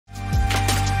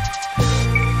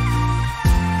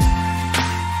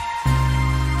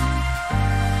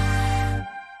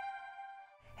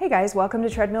guys, welcome to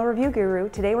Treadmill Review Guru.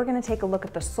 Today we're going to take a look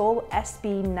at the Soul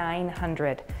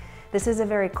SB900. This is a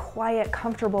very quiet,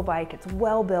 comfortable bike. It's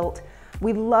well built.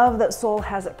 We love that Soul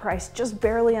has it priced just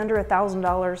barely under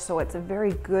 $1,000, so it's a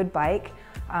very good bike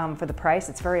for the price.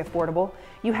 It's very affordable.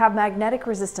 You have magnetic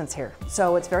resistance here,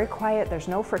 so it's very quiet. There's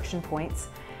no friction points,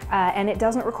 and it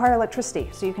doesn't require electricity.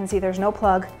 So you can see there's no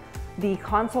plug. The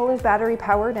console is battery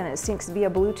powered and it syncs via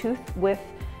Bluetooth with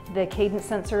the cadence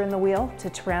sensor in the wheel to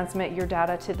transmit your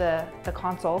data to the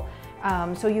console.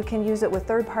 So you can use it with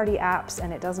third-party apps,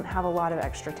 and it doesn't have a lot of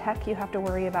extra tech you have to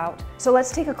worry about. So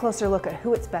let's take a closer look at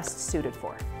who it's best suited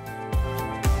for.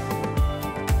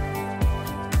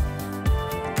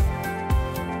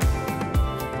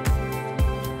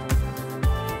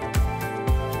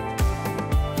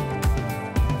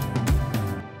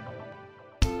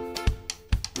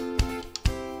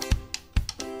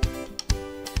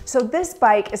 So this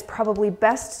bike is probably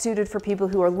best suited for people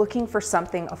who are looking for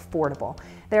something affordable.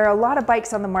 There are a lot of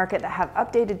bikes on the market that have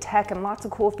updated tech and lots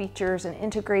of cool features and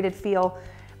integrated feel,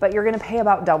 but you're gonna pay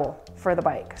about double for the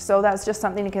bike. So that's just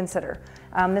something to consider.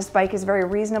 This bike is very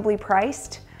reasonably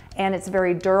priced, and it's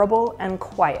very durable and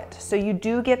quiet. So you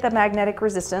do get the magnetic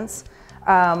resistance.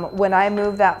 When I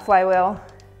move that flywheel,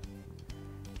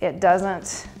 it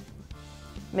doesn't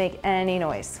make any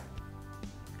noise.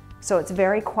 So it's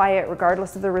very quiet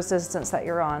regardless of the resistance that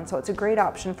you're on. So it's a great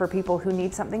option for people who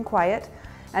need something quiet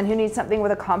and who need something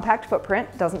with a compact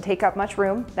footprint. Doesn't take up much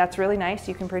room. That's really nice.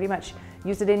 You can pretty much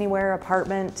use it anywhere,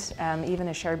 apartment, even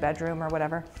a shared bedroom or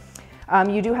whatever.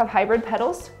 You do have hybrid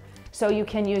pedals, so you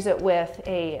can use it with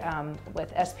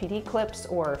with SPD clips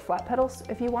or flat pedals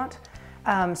if you want.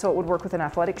 So it would work with an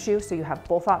athletic shoe, so you have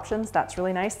both options. That's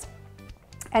really nice.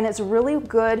 And it's really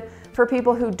good for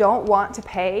people who don't want to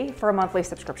pay for a monthly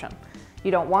subscription.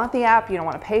 You don't want the app, you don't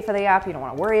want to pay for the app, you don't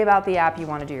want to worry about the app, you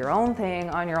want to do your own thing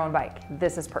on your own bike.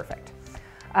 This is perfect.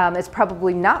 It's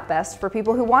probably not best for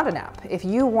people who want an app. If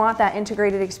you want that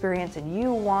integrated experience and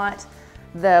you want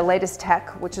the latest tech,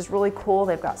 which is really cool,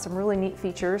 they've got some really neat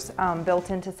features built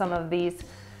into some of these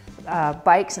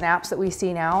bikes and apps that we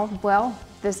see now, well,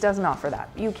 this doesn't offer that.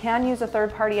 You can use a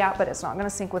third-party app, but it's not going to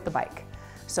sync with the bike.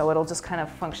 So it'll just kind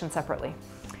of function separately.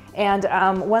 And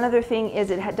one other thing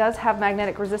is it does have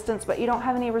magnetic resistance, but you don't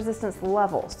have any resistance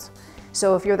levels.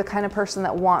 So if you're the kind of person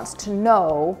that wants to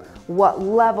know what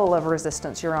level of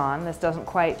resistance you're on, this doesn't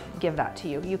quite give that to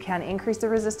you. You can increase the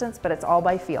resistance, but it's all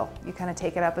by feel. You kind of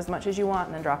take it up as much as you want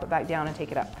and then drop it back down and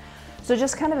take it up. So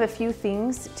just kind of a few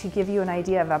things to give you an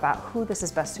idea of about who this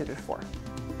is best suited for.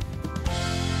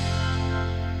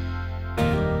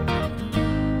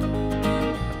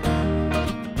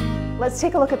 Let's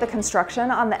take a look at the construction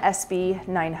on the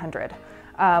SB900.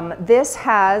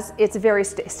 It's very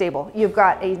stable. You've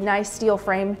got a nice steel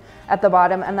frame at the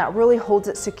bottom, and that really holds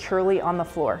it securely on the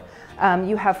floor.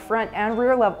 You have front and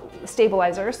rear level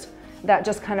stabilizers that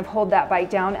just kind of hold that bike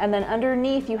down, and then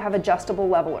underneath you have adjustable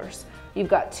levelers. You've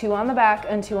got 2 on the back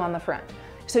and 2 on the front.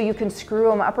 So you can screw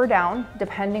them up or down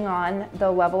depending on the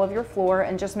level of your floor,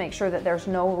 and just make sure that there's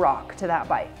no rock to that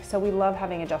bike. So we love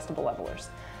having adjustable levelers.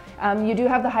 You do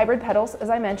have the hybrid pedals,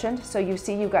 as I mentioned, so you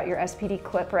see you've got your SPD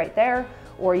clip right there,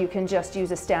 or you can just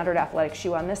use a standard athletic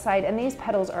shoe on this side, and these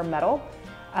pedals are metal,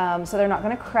 so they're not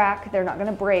going to crack, they're not going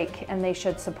to break, and they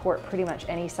should support pretty much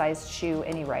any sized shoe,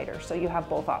 any rider, so you have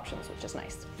both options, which is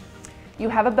nice. You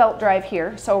have a belt drive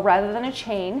here, so rather than a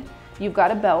chain, you've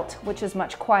got a belt, which is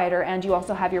much quieter, and you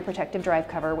also have your protective drive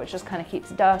cover, which just kind of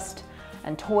keeps dust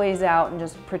and toys out and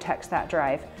just protects that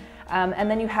drive.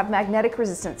 And then you have magnetic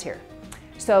resistance here.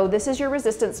 So this is your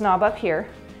resistance knob up here.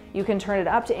 You can turn it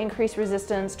up to increase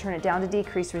resistance, turn it down to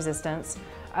decrease resistance.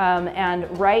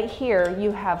 And right here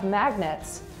you have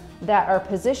magnets that are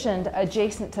positioned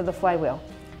adjacent to the flywheel.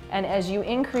 And as you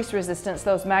increase resistance,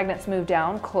 those magnets move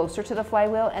down closer to the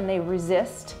flywheel, and they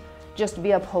resist just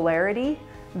via polarity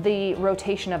the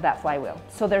rotation of that flywheel.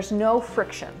 So there's no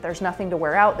friction. There's nothing to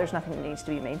wear out. There's nothing that needs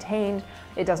to be maintained.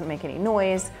 It doesn't make any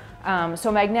noise.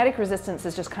 So magnetic resistance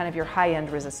is just kind of your high-end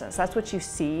resistance. That's what you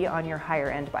see on your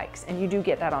higher-end bikes, and you do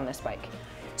get that on this bike.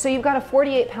 So you've got a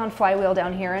 48-pound flywheel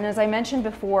down here, and as I mentioned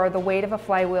before, the weight of a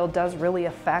flywheel does really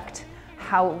affect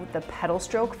how the pedal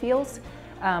stroke feels.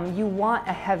 You want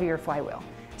a heavier flywheel.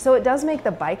 So it does make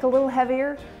the bike a little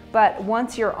heavier, but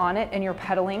once you're on it and you're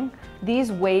pedaling,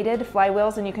 these weighted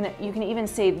flywheels, and you can even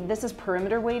say this is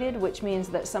perimeter weighted, which means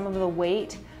that some of the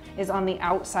weight is on the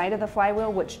outside of the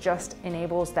flywheel, which just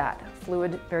enables that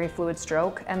very fluid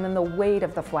stroke. And then the weight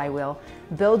of the flywheel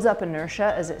builds up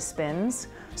inertia as it spins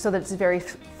so that it's very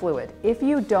fluid. If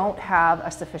you don't have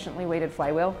a sufficiently weighted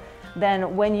flywheel,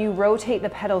 then when you rotate the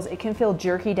pedals, it can feel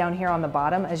jerky down here on the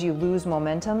bottom as you lose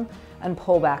momentum and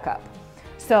pull back up.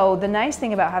 So the nice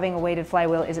thing about having a weighted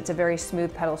flywheel is it's a very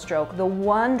smooth pedal stroke. The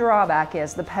one drawback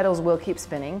is the pedals will keep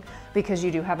spinning because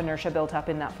you do have inertia built up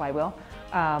in that flywheel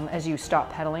as you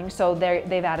stop pedaling. So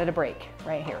they've added a brake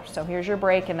right here. So here's your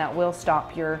brake, and that will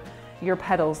stop your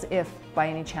pedals if by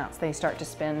any chance they start to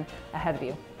spin ahead of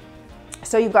you.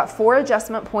 So you've got 4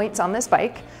 adjustment points on this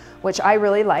bike, which I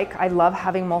really like. I love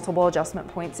having multiple adjustment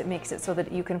points. It makes it so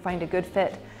that you can find a good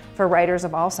fit for riders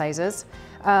of all sizes.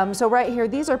 So right here,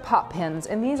 these are pop pins,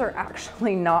 and these are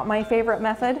actually not my favorite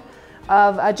method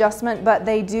of adjustment, but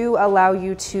they do allow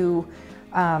you to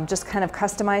just kind of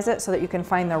customize it so that you can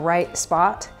find the right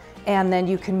spot, and then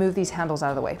you can move these handles out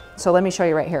of the way. So let me show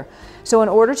you right here. So in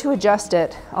order to adjust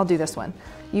it, I'll do this one.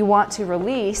 You want to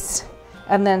release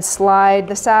and then slide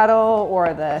the saddle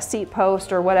or the seat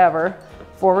post or whatever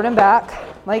forward and back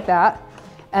like that,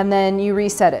 and then you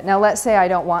reset it. Now let's say I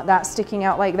don't want that sticking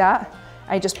out like that.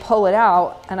 I just pull it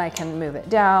out and I can move it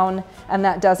down, and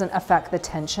that doesn't affect the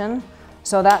tension.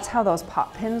 So that's how those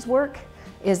pop pins work,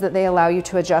 is that they allow you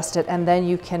to adjust it, and then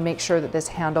you can make sure that this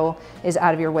handle is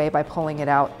out of your way by pulling it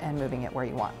out and moving it where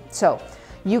you want. So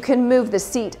you can move the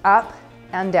seat up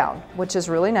and down, which is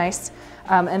really nice.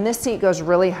 And this seat goes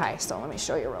really high. So let me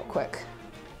show you real quick.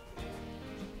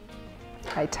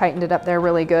 I tightened it up there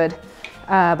really good,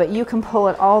 but you can pull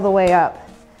it all the way up.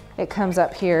 It comes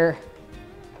up here.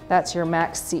 That's your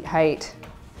max seat height.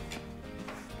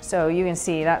 So you can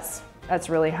see that's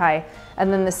really high.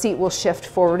 And then the seat will shift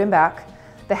forward and back.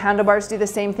 The handlebars do the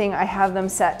same thing. I have them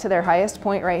set to their highest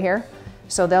point right here.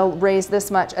 So they'll raise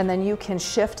this much, and then you can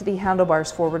shift the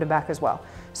handlebars forward and back as well.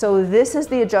 So this is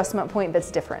the adjustment point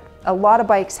that's different. A lot of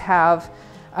bikes have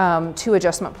 2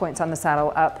 adjustment points on the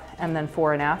saddle, up and then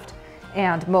fore and aft.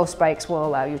 And most bikes will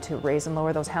allow you to raise and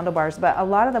lower those handlebars, but a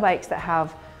lot of the bikes that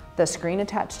have the screen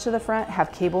attached to the front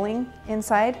have cabling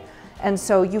inside, and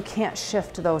so you can't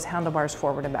shift those handlebars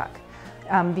forward and back.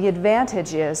 The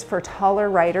advantage is for taller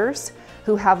riders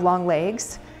who have long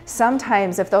legs,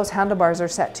 sometimes if those handlebars are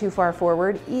set too far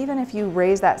forward, even if you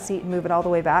raise that seat and move it all the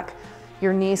way back,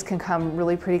 your knees can come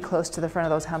really pretty close to the front of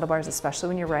those handlebars, especially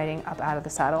when you're riding up out of the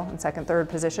saddle in second, third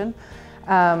position.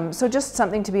 So just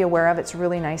something to be aware of. It's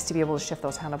really nice to be able to shift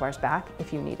those handlebars back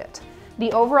if you need it.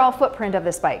 The overall footprint of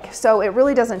this bike, so it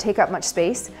really doesn't take up much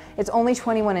space. It's only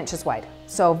 21 inches wide,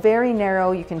 so very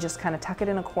narrow. You can just kind of tuck it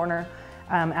in a corner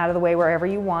out of the way wherever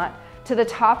you want. To the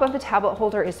top of the tablet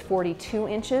holder is 42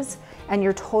 inches, and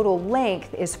your total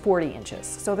length is 40 inches.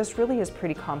 So this really is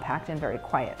pretty compact and very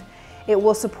quiet. It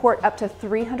will support up to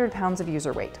 300 pounds of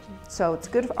user weight. So it's a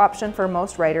good option for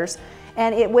most riders.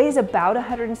 And it weighs about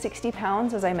 160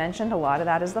 pounds, as I mentioned. A lot of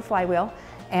that is the flywheel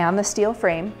and the steel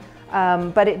frame.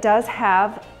 But it does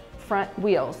have front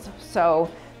wheels.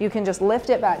 So you can just lift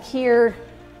it back here,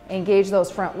 engage those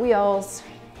front wheels,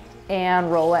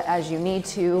 and roll it as you need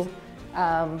to,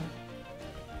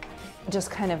 just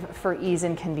kind of for ease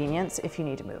and convenience if you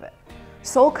need to move it.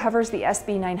 Sole covers the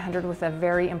SB900 with a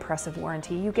very impressive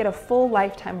warranty. You get a full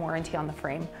lifetime warranty on the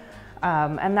frame,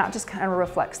 and that just kind of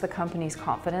reflects the company's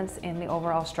confidence in the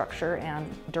overall structure and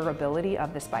durability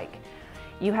of this bike.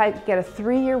 You get a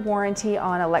 3-year warranty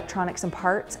on electronics and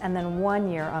parts, and then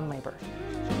 1 year on labor.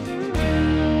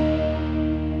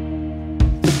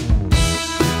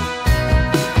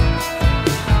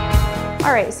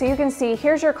 All right, so you can see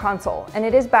here's your console, and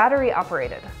it is battery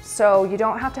operated. So you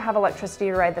don't have to have electricity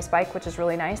to ride this bike, which is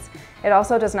really nice. It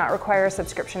also does not require a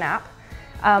subscription app.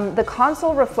 The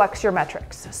console reflects your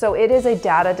metrics. So it is a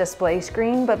data display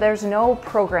screen, but there's no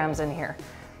programs in here.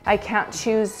 I can't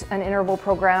choose an interval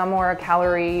program or a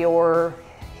calorie or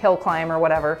hill climb or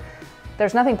whatever.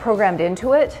 There's nothing programmed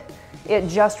into it. It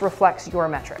just reflects your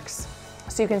metrics.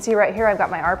 So you can see right here, I've got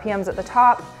my RPMs at the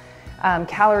top.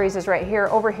 Calories is right here.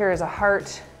 Over here is a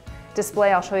heart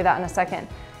display. I'll show you that in a second.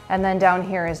 And then down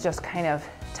here is just kind of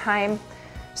time.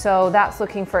 So that's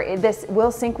looking for, this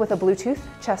will sync with a Bluetooth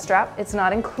chest strap. It's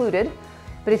not included,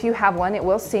 but if you have one, it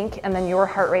will sync, and then your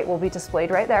heart rate will be displayed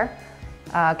right there.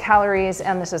 Calories,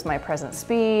 and this is my present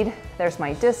speed. There's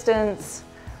my distance,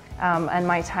 and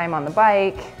my time on the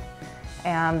bike.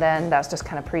 And then that's just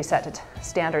kind of preset to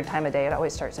standard time of day. It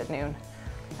always starts at noon,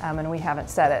 and we haven't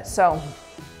set it. So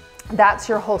that's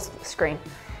your whole screen.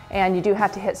 And you do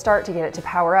have to hit start to get it to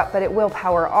power up, but it will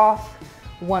power off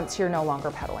once you're no longer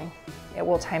pedaling. It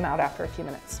will time out after a few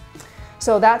minutes.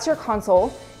 So that's your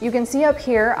console. You can see up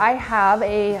here, I have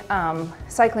a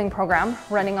cycling program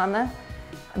running on the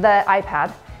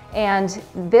iPad, and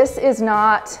this is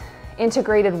not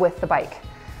integrated with the bike.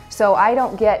 So I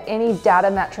don't get any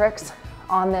data metrics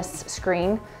on this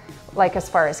screen, like as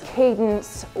far as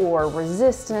cadence or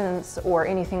resistance or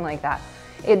anything like that.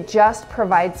 It just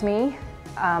provides me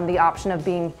the option of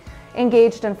being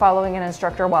engaged and following an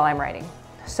instructor while I'm riding.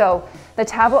 So the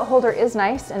tablet holder is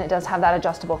nice, and it does have that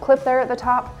adjustable clip there at the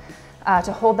top.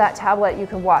 To hold that tablet, you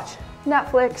could watch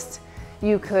Netflix,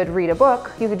 you could read a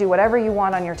book, you could do whatever you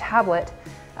want on your tablet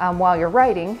while you're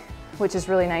riding, which is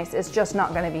really nice. It's just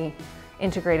not going to be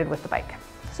integrated with the bike.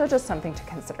 So just something to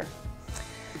consider.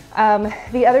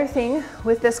 The other thing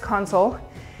with this console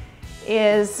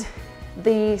is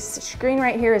the screen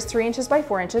right here is 3 inches by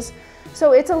 4 inches.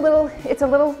 So it's a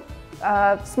little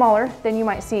smaller than you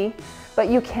might see, but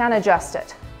you can adjust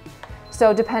it.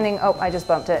 So depending, oh, I just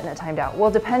bumped it and it timed out. Well,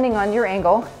 depending on your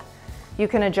angle, you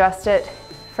can adjust it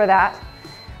for that.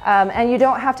 And you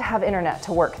don't have to have internet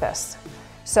to work this.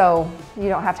 So you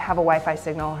don't have to have a Wi-Fi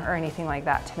signal or anything like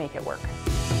that to make it work.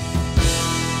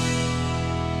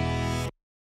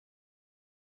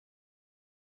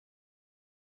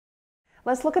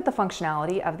 Let's look at the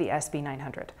functionality of the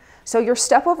SB900. So your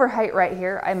step over height right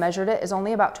here, I measured it, is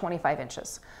only about 25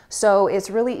 inches. So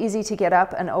it's really easy to get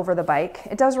up and over the bike.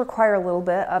 It does require a little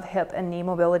bit of hip and knee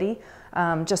mobility,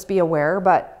 just be aware,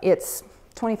 but it's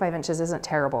 25 inches isn't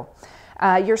terrible.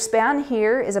 Your span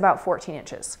here is about 14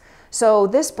 inches. So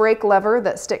this brake lever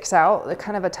that sticks out, the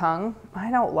kind of a tongue, I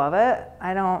don't love it.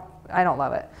 I don't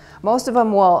love it. Most of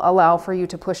them will allow for you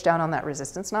to push down on that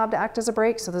resistance knob to act as a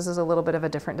brake, so this is a little bit of a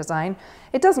different design.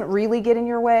 It doesn't really get in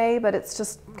your way, but it's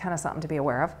just kind of something to be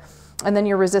aware of. And then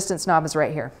your resistance knob is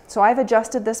right here. So I've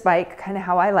adjusted this bike kind of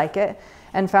how I like it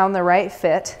and found the right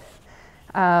fit.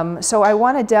 So I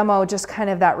want to demo just kind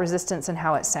of that resistance and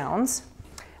how it sounds.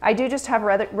 I do just have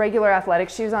regular athletic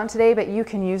shoes on today, but you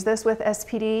can use this with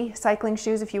SPD cycling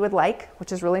shoes if you would like,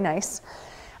 which is really nice.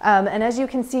 And as you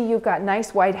can see, you've got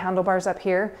nice wide handlebars up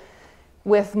here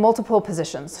with multiple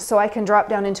positions. So I can drop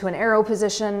down into an arrow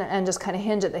position and just kind of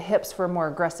hinge at the hips for more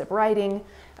aggressive riding.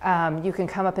 You can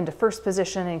come up into first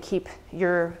position and keep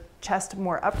your chest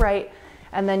more upright.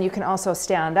 And then you can also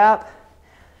stand up,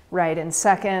 ride in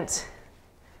second,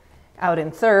 out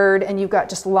in third, and you've got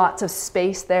just lots of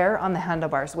space there on the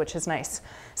handlebars, which is nice.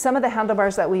 Some of the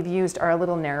handlebars that we've used are a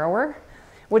little narrower,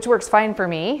 which works fine for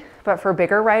me, but for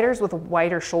bigger riders with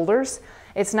wider shoulders,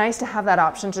 it's nice to have that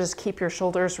option to just keep your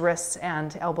shoulders, wrists,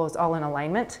 and elbows all in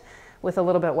alignment with a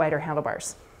little bit wider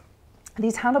handlebars.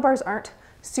 These handlebars aren't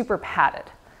super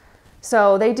padded.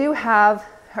 So they do have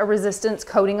a resistance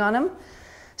coating on them,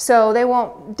 so they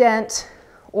won't dent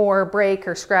or break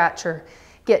or scratch or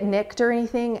get nicked or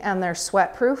anything, and they're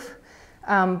sweat proof,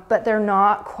 but they're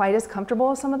not quite as comfortable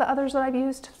as some of the others that I've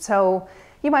used. So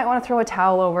you might want to throw a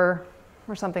towel over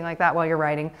or something like that while you're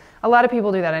riding. A lot of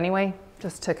people do that anyway,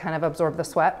 just to kind of absorb the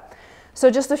sweat.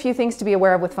 So just a few things to be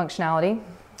aware of with functionality.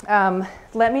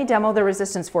 Let me demo the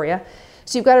resistance for you.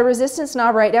 So you've got a resistance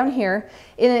knob right down here,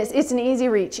 and it's an easy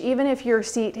reach. Even if your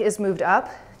seat is moved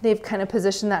up, they've kind of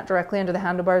positioned that directly under the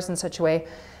handlebars in such a way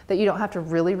that you don't have to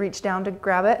really reach down to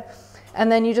grab it. And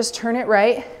then you just turn it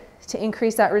right to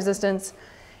increase that resistance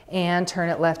and turn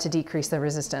it left to decrease the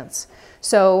resistance.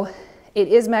 So it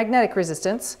is magnetic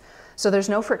resistance, so there's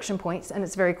no friction points and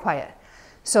it's very quiet.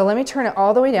 So let me turn it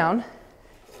all the way down.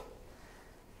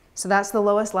 So that's the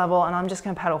lowest level, and I'm just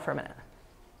going to pedal for a minute.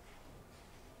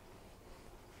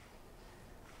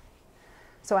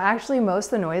 So actually most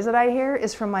of the noise that I hear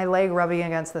is from my leg rubbing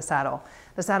against the saddle.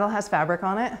 The saddle has fabric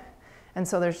on it, and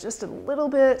so there's just a little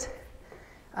bit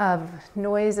of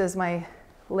noise as my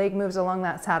leg moves along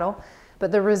that saddle,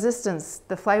 but the resistance,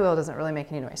 the flywheel doesn't really make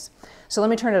any noise. So let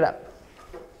me turn it up.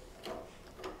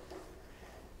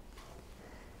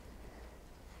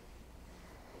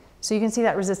 So you can see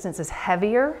that resistance is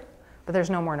heavier, but there's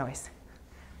no more noise.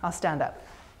 I'll stand up.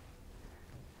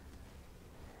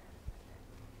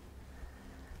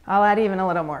 I'll add even a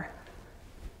little more.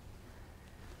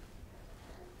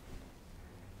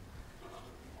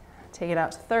 Take it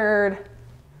out to third.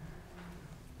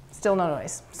 Still no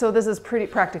noise. So this is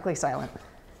practically silent.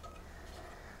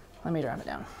 Let me drop it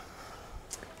down.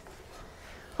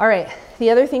 All right,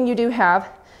 the other thing you do have,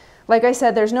 like I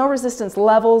said, there's no resistance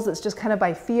levels, it's just kind of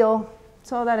by feel.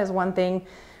 So that is one thing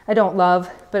I don't love,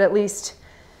 but at least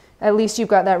you've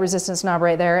got that resistance knob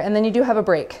right there. And then you do have a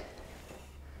brake.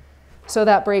 So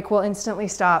that brake will instantly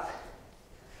stop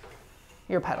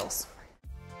your pedals.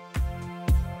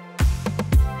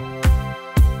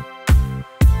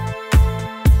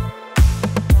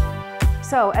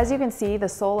 So as you can see, the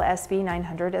Soul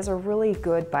SB900 is a really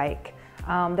good bike.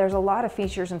 There's a lot of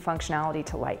features and functionality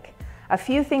to like. A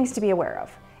few things to be aware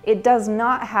of. It does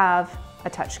not have a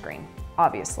touchscreen,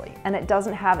 obviously, and it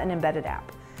doesn't have an embedded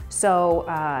app. So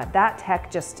that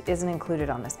tech just isn't included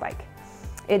on this bike.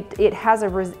 It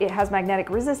has magnetic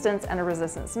resistance and a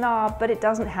resistance knob, but it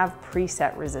doesn't have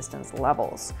preset resistance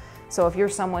levels. So if you're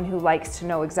someone who likes to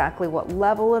know exactly what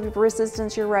level of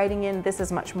resistance you're riding in, this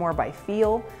is much more by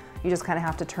feel. You just kind of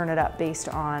have to turn it up based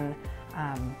on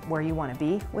where you want to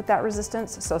be with that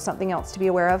resistance. So something else to be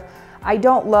aware of. I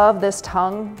don't love this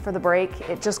tongue for the brake.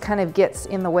 It just kind of gets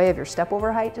in the way of your step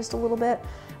over height just a little bit.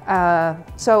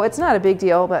 So it's not a big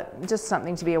deal, but just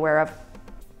something to be aware of.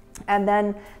 And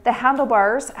then the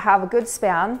handlebars have a good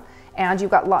span, and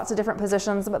you've got lots of different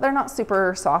positions, but they're not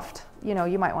super soft. You know,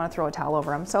 you might want to throw a towel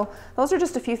over them. So those are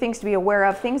just a few things to be aware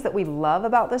of, things that we love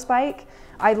about this bike.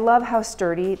 I love how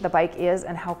sturdy the bike is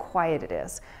and how quiet it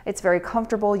is. It's very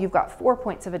comfortable. You've got 4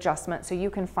 points of adjustment, so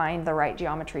you can find the right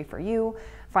geometry for you,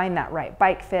 find that right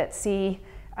bike fit,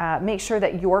 make sure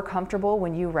that you're comfortable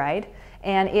when you ride.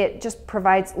 And it just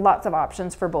provides lots of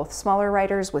options for both smaller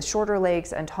riders with shorter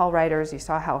legs and tall riders. You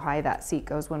saw how high that seat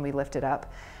goes when we lift it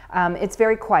up. It's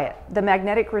very quiet. The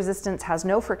magnetic resistance has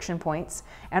no friction points,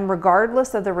 and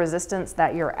regardless of the resistance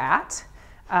that you're at,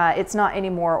 it's not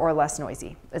any more or less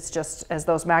noisy. It's just as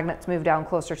those magnets move down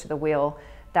closer to the wheel,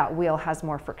 that wheel has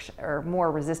more friction or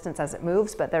more resistance as it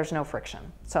moves, but there's no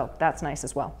friction. So that's nice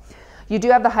as well. You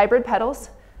do have the hybrid pedals.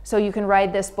 So you can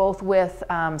ride this both with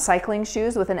cycling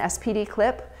shoes with an SPD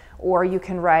clip, or you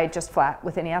can ride just flat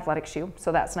with any athletic shoe.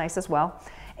 So that's nice as well.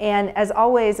 And as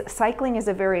always, cycling is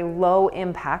a very low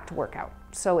impact workout.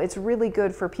 So it's really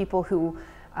good for people who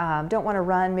don't want to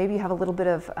run. Maybe you have a little bit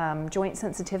of joint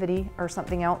sensitivity or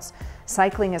something else.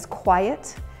 Cycling is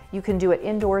quiet. You can do it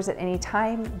indoors at any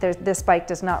time. This bike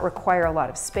does not require a lot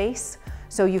of space.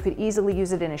 So you could easily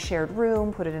use it in a shared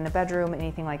room, put it in a bedroom,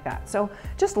 anything like that. So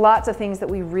just lots of things that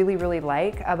we really, really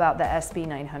like about the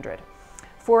SB900.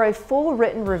 For a full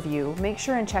written review, make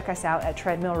sure and check us out at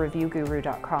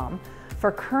treadmillreviewguru.com.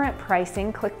 For current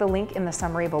pricing, click the link in the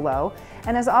summary below.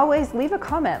 And as always, leave a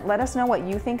comment. Let us know what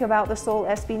you think about the Soul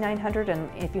SB900,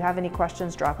 and if you have any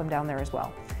questions, drop them down there as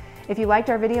well. If you liked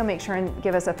our video, make sure and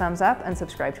give us a thumbs up and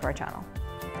subscribe to our channel.